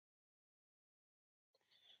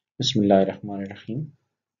Bismillahirrahmanirrahim.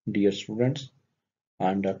 Dear students,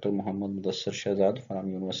 I am Dr. Muhammad Mudassar Shahzad from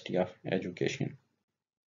University of Education,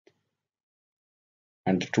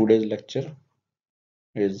 and today's lecture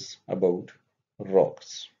is about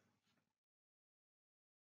rocks.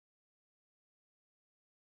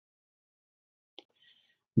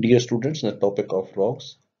 Dear students, the topic of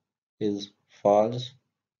rocks is falls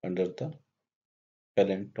under the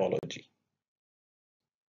paleontology.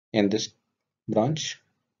 In this branch,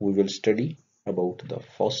 we will study about the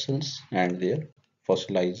fossils and their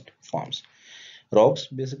fossilized forms. Rocks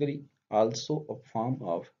basically also a form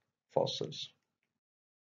of fossils.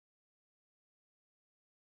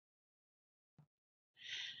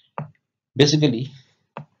 Basically,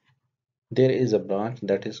 there is a branch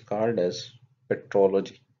that is called as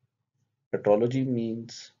petrology. Petrology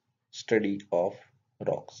means study of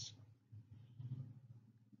rocks.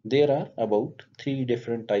 There are about three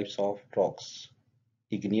different types of rocks: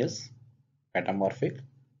 igneous, metamorphic,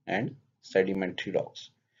 and sedimentary rocks.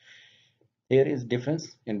 There is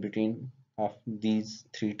difference in between of these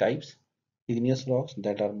three types. Igneous rocks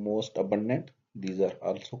that are most abundant, these are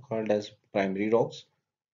also called as primary rocks,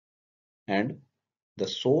 and the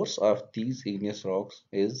source of these igneous rocks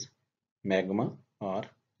is magma or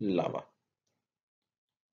lava.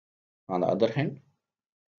 On the other hand,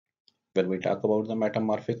 when we talk about the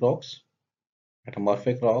metamorphic rocks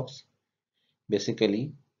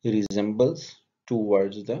basically resembles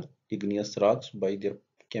towards the igneous rocks by their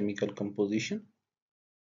chemical composition,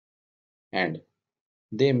 and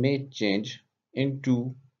they may change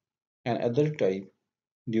into another type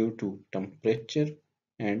due to temperature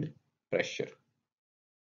and pressure.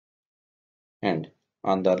 And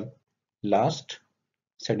on the last,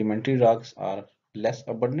 sedimentary rocks are less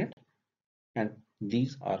abundant, and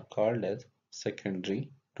these are called as secondary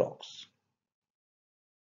rocks.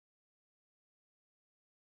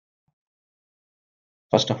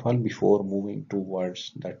 First of all, before moving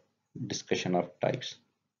towards the discussion of types,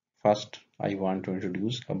 first I want to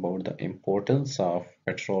introduce about the importance of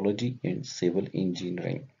petrology in civil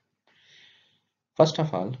engineering. First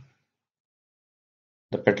of all,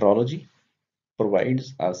 the petrology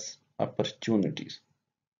provides us opportunities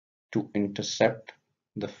to intercept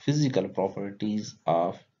the physical properties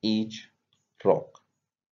of each rock,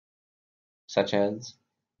 such as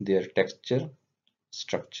their texture,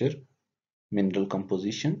 structure, mineral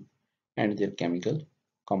composition, and their chemical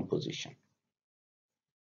composition.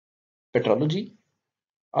 Petrology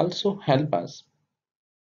also help us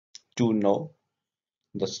to know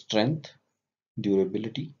the strength,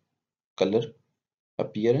 durability, color,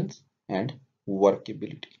 appearance, and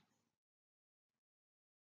workability.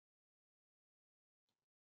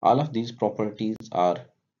 All of these properties are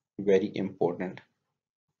very important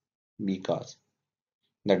because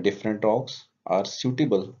the different rocks are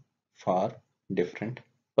suitable for different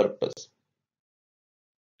purpose.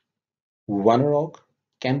 One rock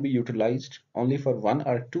can be utilized only for one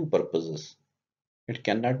or two purposes. It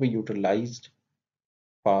cannot be utilized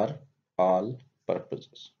for all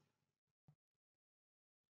purposes.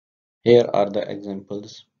 Here are the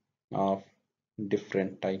examples of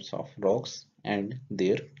different types of rocks and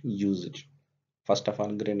their usage. First of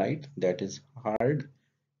all, granite, that is hard,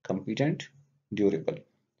 competent, durable,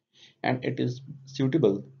 and it is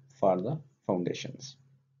suitable for the foundations.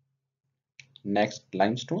 Next,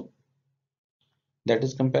 limestone, that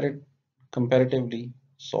is comparatively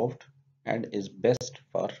soft and is best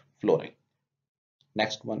for flooring.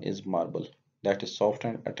 Next one is marble, that is soft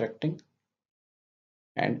and attracting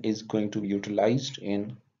and is going to be utilized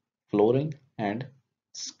in flooring and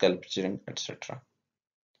sculpturing, etc.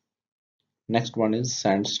 Next one is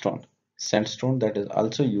sandstone. Sandstone that is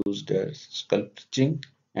also used as sculpting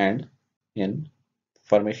and in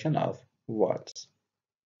formation of walls.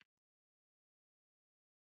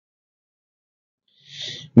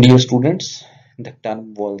 Dear students, the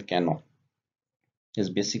term volcano is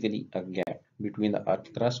basically a gap between the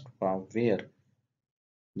earth crust from where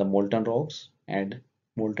the molten rocks and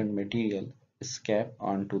molten material escape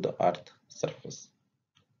onto the earth surface.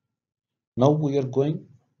 Now we are going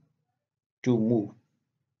to move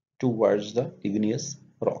towards the igneous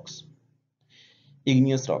rocks.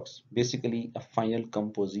 Igneous rocks, basically a final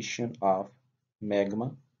composition of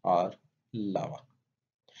magma or lava.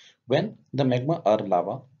 When the magma or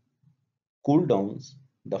lava cool downs,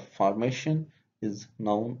 the formation is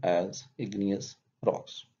known as igneous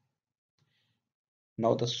rocks.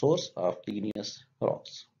 Now the source of igneous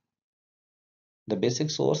rocks. The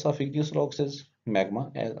basic source of igneous rocks is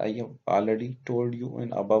magma, as I have already told you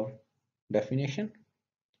in above definition.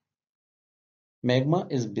 Magma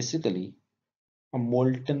is basically a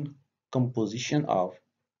molten composition of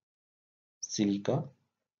silica,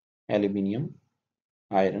 aluminium,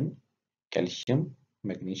 iron, calcium,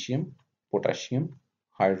 magnesium, potassium,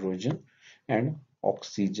 hydrogen and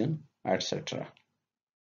oxygen, etc.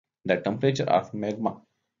 The temperature of magma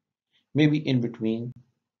may be in between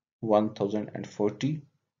 1040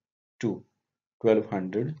 to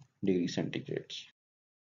 1200 degrees centigrade.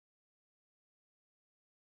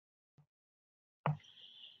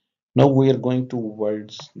 Now we are going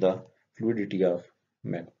towards the fluidity of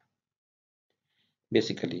magma.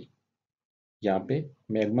 Basically यहाँ पे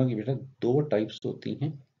magma की बेटा दो types होती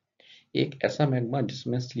हैं। एक ऐसा magma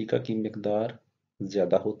जिसमें सिलिका की मिकदार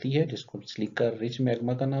ज्यादा होती है जिसको हम सिलिका रिच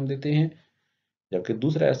मैग्मा का नाम देते हैं, जबकि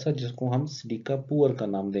दूसरा ऐसा जिसको हम सिलिका पुअर का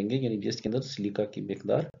नाम देंगे, यानी जिसके अंदर सिलिका की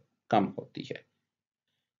मिकदार कम होती है।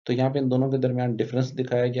 तो यहाँ पे इन दोनों के दरमियान डिफरेंस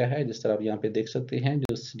दिखाया गया है। जिस तरह आप यहाँ पे देख सकते हैं,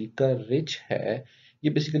 जो सिलिका रिच है ये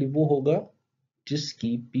बेसिकली वो होगा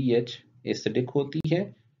जिसकी पीएच एसिडिक होती है।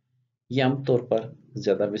 ये आमतौर पर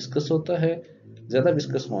ज्यादा विस्कस होता है। ज्यादा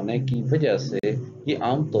विस्कस होने की वजह से ये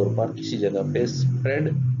आमतौर पर किसी जगह पे स्प्रेड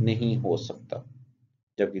नहीं हो सकता,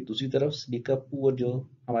 जबकि दूसरी तरफ सिलिका पुअर जो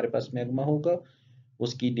हमारे पास मैग्मा होगा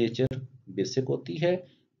उसकी नेचर बेसिक होती है,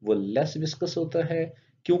 वो लेस विस्कस होता है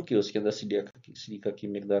क्योंकि उसके अंदर सिलिका की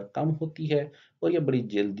मिकदार कम होती है और ये बड़ी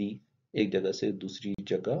जल्दी एक जगह से दूसरी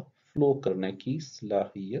जगह फ्लो करने की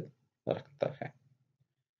सलाहियत रखता है।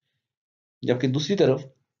 जबकि दूसरी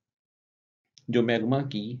तरफ जो मैग्मा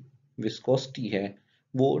की विस्कोसिटी है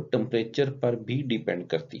वो टेम्परेचर पर भी डिपेंड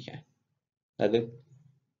करती है। अगर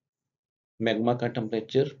मैग्मा का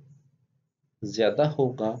टेम्परेचर ज्यादा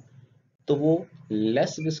होगा तो वो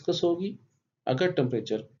लेस विस्कस होगी, अगर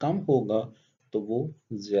टेम्परेचर कम होगा तो वो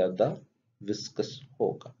ज्यादा विस्कस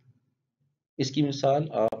होगा। इसकी मिसाल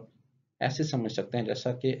आप ऐसे समझ सकते हैं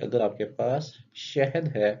जैसा कि अगर आपके पास शहद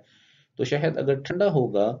है तो शहद अगर ठंडा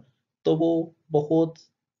होगा तो वो बहुत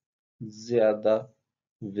ज्यादा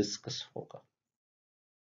विस्कस होगा,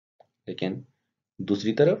 लेकिन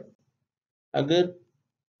दूसरी तरफ अगर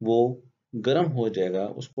वो गर्म हो जाएगा,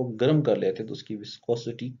 उसको गर्म कर लेते हैं तो उसकी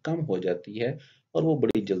विस्कोसिटी कम हो जाती है और वो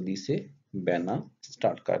बड़ी जल्दी से बहना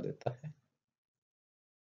स्टार्ट कर देता है।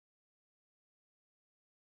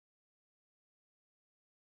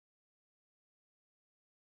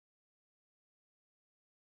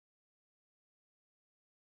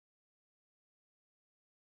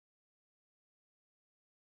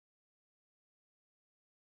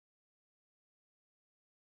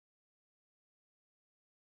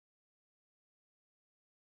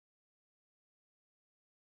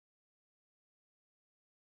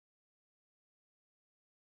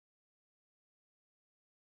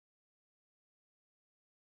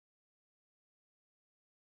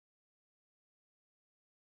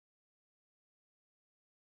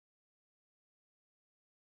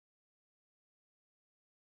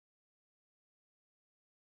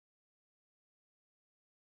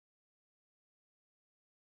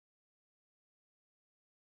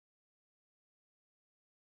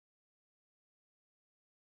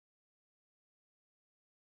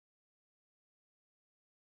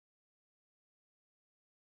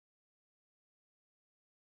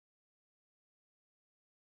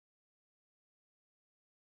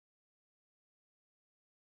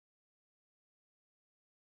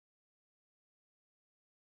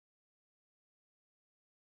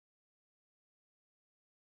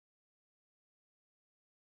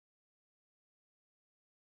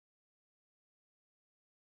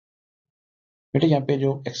 बेटे यहाँ पे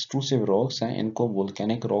जो एक्सट्रूसिव रॉक्स हैं इनको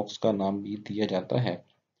वोल्केनिक रॉक्स का नाम भी दिया जाता है।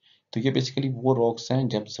 तो ये बेसिकली वो रॉक्स हैं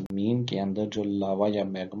जब जमीन के अंदर जो लावा या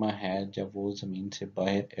मैग्मा है जब वो जमीन से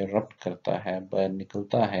बाहर एरप्ट करता है, बाहर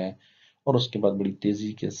निकलता है और उसके बाद बड़ी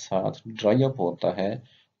तेजी के साथ ड्राई अप होता है,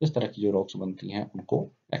 इस तरह की जो रॉक्स बनती हैं उनको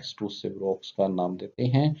एक्सट्रूसिव रॉक्स का नाम देते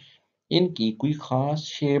हैं। इनकी कोई खास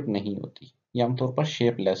शेप नहीं होती, ये आमतौर पर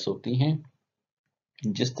शेपलेस होती हैं।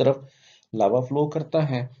 जिस तरफ लावा फ्लो करता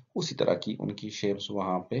है उसी तरह की उनकी शेप्स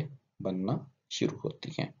वहां पे बनना शुरू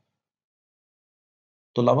होती हैं।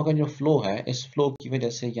 तो लावा का जो फ्लो है इस फ्लो की वजह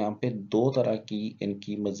से यहाँ पे दो तरह की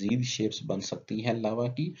इनकी मजीद शेप्स बन सकती हैं लावा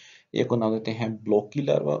की। एक को नाम देते हैं ब्लॉकी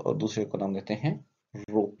लार्वा और दूसरे को नाम देते हैं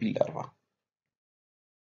रोपी लार्वा।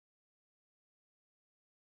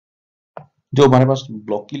 जो हमारे पास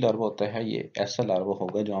ब्लॉकी लार्वा होता है ये ऐसा लार्वा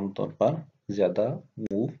होगा जो आमतौर पर ज्यादा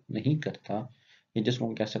मूव नहीं करता, ये जिसको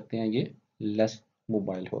हम कह सकते हैं ये लेस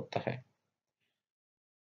मोबाइल होता है।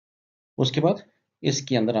 उसके बाद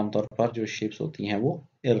इसके अंदर आमतौर पर जो शेप्स होती हैं वो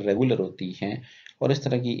इरेगुलर होती हैं और इस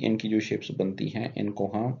तरह की इनकी जो शेप्स बनती हैं इनको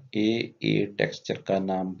हम ए टेक्सचर का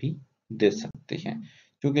नाम भी दे सकते हैं।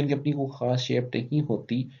 क्योंकि इनकी अपनी कोई खास शेप नहीं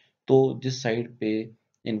होती तो जिस साइड पे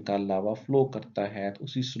इनका लावा फ्लो करता है तो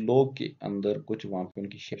उसी स्लो के अंदर कुछ वहां पे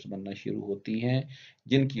उनकी शेप्स बनना शुरू होती हैं,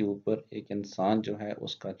 जिनके ऊपर एक इंसान जो है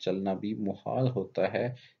उसका चलना भी मुहाल होता है।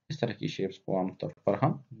 इस तरह की शेप्स को आमतौर पर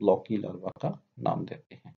हम ब्लॉकी लार्वा का नाम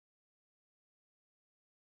देते हैं।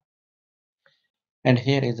 And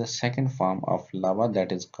here is a second form of lava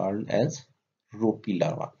that is called as ropी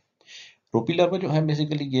larva। ropी larva जो है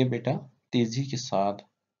बेसिकली ये बेटा तेजी के साथ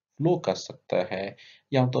फ्लो कर सकता है,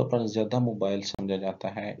 या आमतौर पर ज्यादा मोबाइल समझा जाता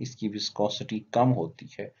है, इसकी विस्कोसिटी कम होती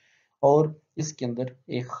है और इसके अंदर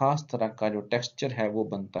एक खास तरह का जो टेक्सचर है वो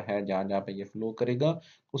बनता है। जहां जहां पे ये फ्लो करेगा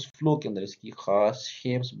उस फ्लो के अंदर इसकी खास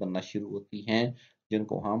शेप्स बनना शुरू होती हैं,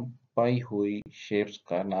 जिनको हम पाई हुई शेप्स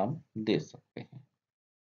का नाम दे सकते हैं।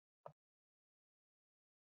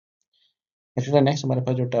 इसके नेक्स्ट हमारे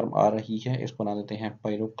पास जो टर्म आ रही है इसको नाम देते हैं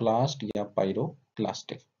पायरोक्लास्ट या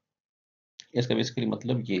पायरोक्लास्टिक। इसका बेसिकली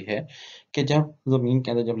मतलब ये है कि जब जमीन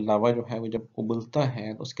के अंदर जब लावा जो है वो जब उबलता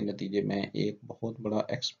है तो उसके नतीजे में एक बहुत बड़ा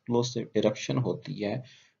एक्सप्लोसिव इरप्शन होती है।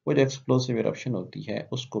 वो जो एक्सप्लोसिव इरप्शन होती है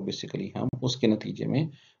उसको बेसिकली हम उसके नतीजे में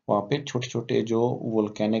वहाँ पे छोटे छोटे जो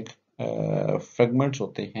वोल्केनिक फ्रेगमेंट्स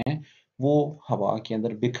होते हैं वो हवा के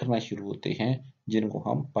अंदर बिखरना शुरू होते हैं, जिनको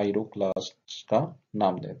हम पायरोक्लास्ट का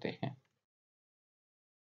नाम देते हैं।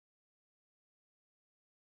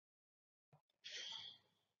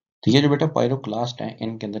 तो ये जो बेटा पायरोक्लास्ट हैं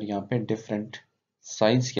इनके अंदर यहाँ पे डिफरेंट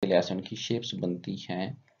साइज के लिहाज से उनकी शेप्स बनती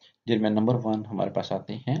हैं, जिनमें नंबर वन हमारे पास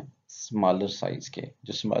आते हैं स्मॉलर साइज के।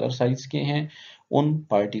 जो स्मॉलर साइज के हैं उन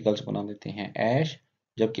पार्टिकल्स को नाम देते हैं ऐश,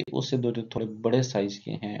 जबकि उससे दो जो थोड़े बड़े साइज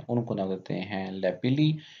के हैं उनको नाम देते हैं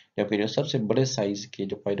लेपिली, जबकि जो सबसे बड़े साइज के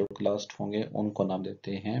जो पायरोक्लास्ट होंगे उनको नाम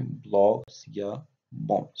देते हैं ब्लॉक्स या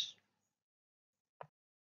bombs.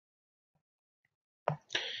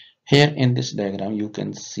 Here in this diagram you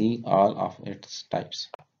can see all of its types,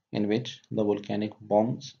 in which the volcanic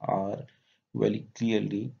bombs are very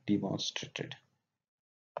clearly demonstrated.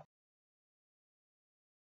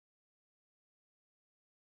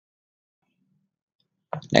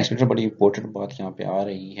 Next बेटा बड़ी इंपॉर्टेंट बात यहाँ पे आ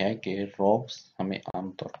रही है कि रॉक्स हमें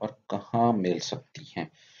आमतौर पर कहाँ मिल सकती हैं।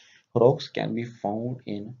 Rocks can be found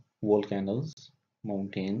in volcanoes,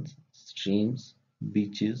 mountains, streams,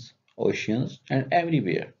 beaches, oceans and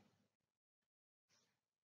everywhere.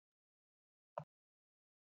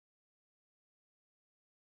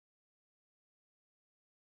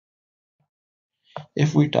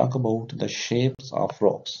 If we talk about the shapes of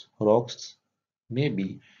rocks, rocks may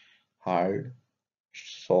be hard,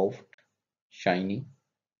 soft, shiny,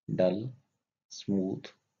 dull, smooth,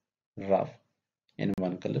 rough in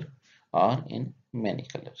one color or in many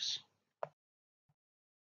colors.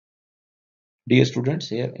 Dear students,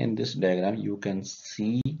 here in this diagram you can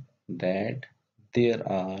see that there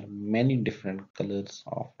are many different colors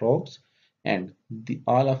of rocks, and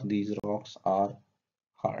all of these rocks are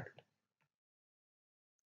hard.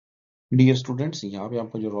 Dear students, यहाँ पे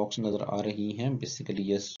आपको जो rocks नजर आ रही हैं basically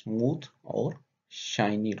ये smooth और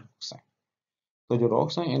shiny rocks हैं। तो जो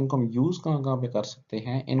रॉक्स हैं इनको हम यूज कहाँ कहाँ पे कर सकते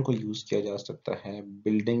हैं, इनको यूज किया जा सकता है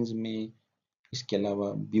बिल्डिंग्स में, इसके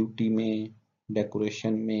अलावा ब्यूटी में,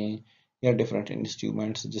 डेकोरेशन में, या डिफरेंट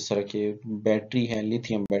इंस्ट्रूमेंट्स जिस तरह के बैटरी है,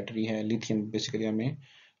 लिथियम बैटरी है। लिथियम बेसिकली हमें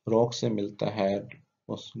रॉक से मिलता है,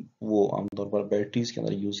 उस वो आमतौर पर बैटरीज के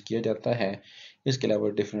अंदर यूज किया जाता है। इसके अलावा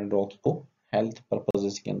डिफरेंट रॉक्स को हेल्थ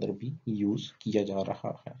पर्पजेस के अंदर भी यूज किया जा रहा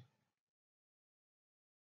है।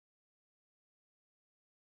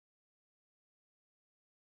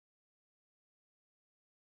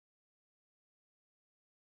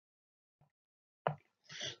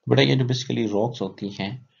 बेटा ये जो बेसिकली रॉक्स होती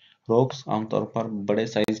हैं, रॉक्स आमतौर पर बड़े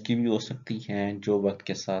साइज की भी हो सकती हैं जो वक्त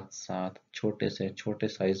के साथ साथ छोटे से छोटे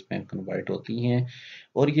साइज में कन्वर्ट होती हैं।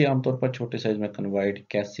 और ये आमतौर पर छोटे साइज में कन्वर्ट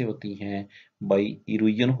कैसे होती हैं, बाई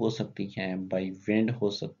इरोजन हो सकती हैं, बाई विंड हो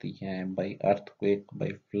सकती हैं, by earthquake,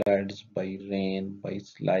 by floods, by rain, by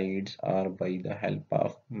slides और by the help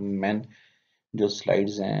of man. जो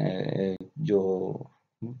स्लाइड्स हैं, जो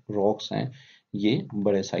रॉक्स हैं, ये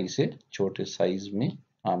बड़े साइज से छोटे साइज में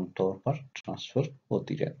आमतौर पर ट्रांसफर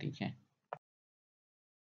होती रहती हैं।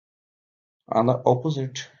 On the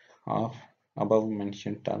opposite of above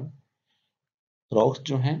mentioned term, rocks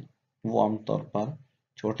जो हैं वो आमतौर पर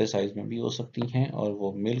छोटे साइज में भी हो सकती हैं और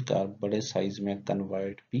वो मिलकर बड़े साइज में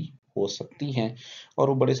कन्वर्ट भी हो सकती हैं। और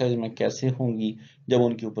वो बड़े साइज में कैसे होंगी, जब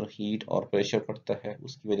उनके ऊपर हीट और प्रेशर पड़ता है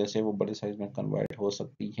उसकी वजह से वो बड़े साइज में कन्वर्ट हो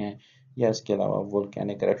सकती हैं, या इसके अलावा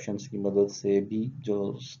वोल्केनिक एरप्शंस की मदद से भी जो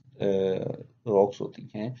रॉक्स होती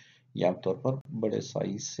हैं ये आमतौर पर बड़े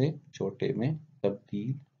साइज से छोटे में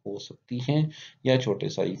तब्दील हो सकती हैं, या छोटे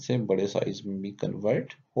साइज से बड़े साइज में भी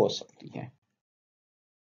कन्वर्ट हो सकती हैं।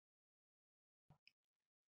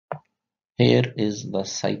 Here is the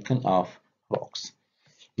cycle of rocks.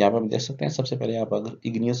 यहाँ पे हम देख सकते हैं, सबसे पहले आप अगर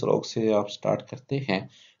इग्नियस रॉक से आप स्टार्ट करते हैं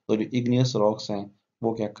तो जो इग्नियस रॉक्स हैं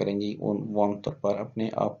वो क्या करेंगी, वो आमतौर पर अपने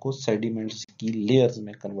आप को सेडिमेंट्स की लेयर्स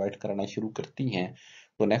में कन्वर्ट करना शुरू करती हैं।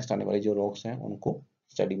 तो नेक्स्ट आने वाले जो रॉक्स हैं उनको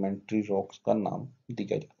सेडिमेंट्री रॉक्स का नाम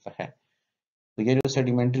दिया जाता है। तो ये जो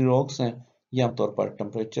सेडिमेंट्री रॉक्स हैं ये आमतौर पर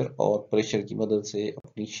टेम्परेचर और प्रेशर की मदद से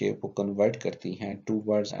अपनी शेप को कन्वर्ट करती हैं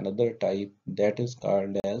towards another type that is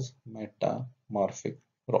called as metamorphic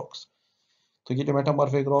rocks. तो ये जो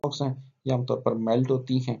मेटामॉर्फिक रॉक्स हैं ये आमतौर पर मेल्ट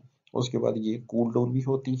होती हैं, उसके बाद ये कूल डाउन भी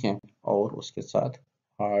होती हैं और उसके साथ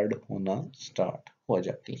हार्ड होना स्टार्ट हो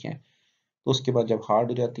जाती हैं। तो उसके बाद जब हार्ड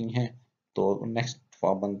हो जाती हैं तो नेक्स्ट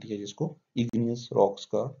फॉर्म बनती है जिसको इग्नियस रॉक्स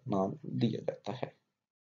का नाम दिया जाता है।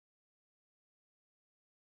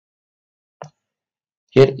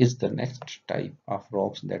 Here is the next type of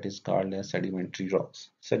rocks that is called as sedimentary rocks.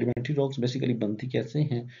 Sedimentary rocks basically बनती कैसे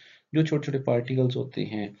हैं, जो छोटे छोटे पार्टिकल्स होते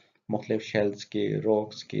हैं मुख्तलिफ शेल्स के,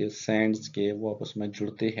 रॉक्स के, सैंड्स के, वो आपस में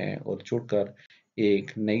जुड़ते हैं और जुड़कर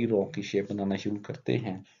एक नई रॉक की शेप बनाना शुरू करते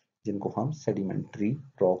हैं जिनको हम सेडिमेंट्री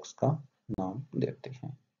रॉक्स का नाम देते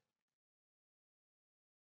हैं।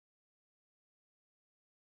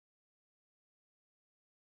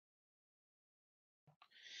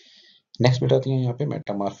 नेक्स्ट बेटा आती है यहाँ पे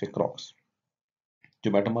मेटामॉर्फिक रॉक्स।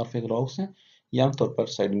 जो मेटामॉर्फिक रॉक्स हैं ये आमतौर पर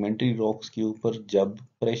सेडिमेंट्री रॉक्स के ऊपर जब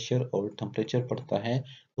प्रेशर और टेम्परेचर पड़ता है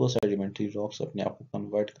तो सेडिमेंट्री रॉक्स अपने आप को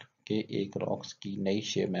कन्वर्ट करके एक रॉक्स की नई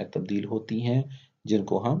शेप में तब्दील होती हैं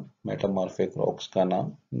जिनको हम मेटामॉर्फिक रॉक्स का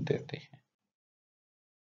नाम देते हैं।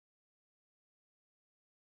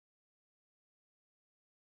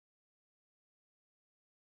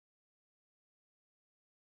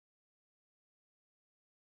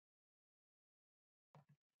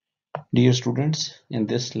 Dear students, in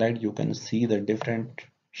this slide you can see the different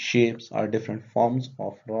shapes or different forms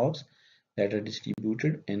of rocks that are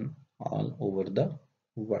distributed in all over the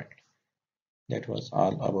world. That was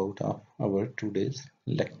all about our today's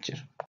lecture.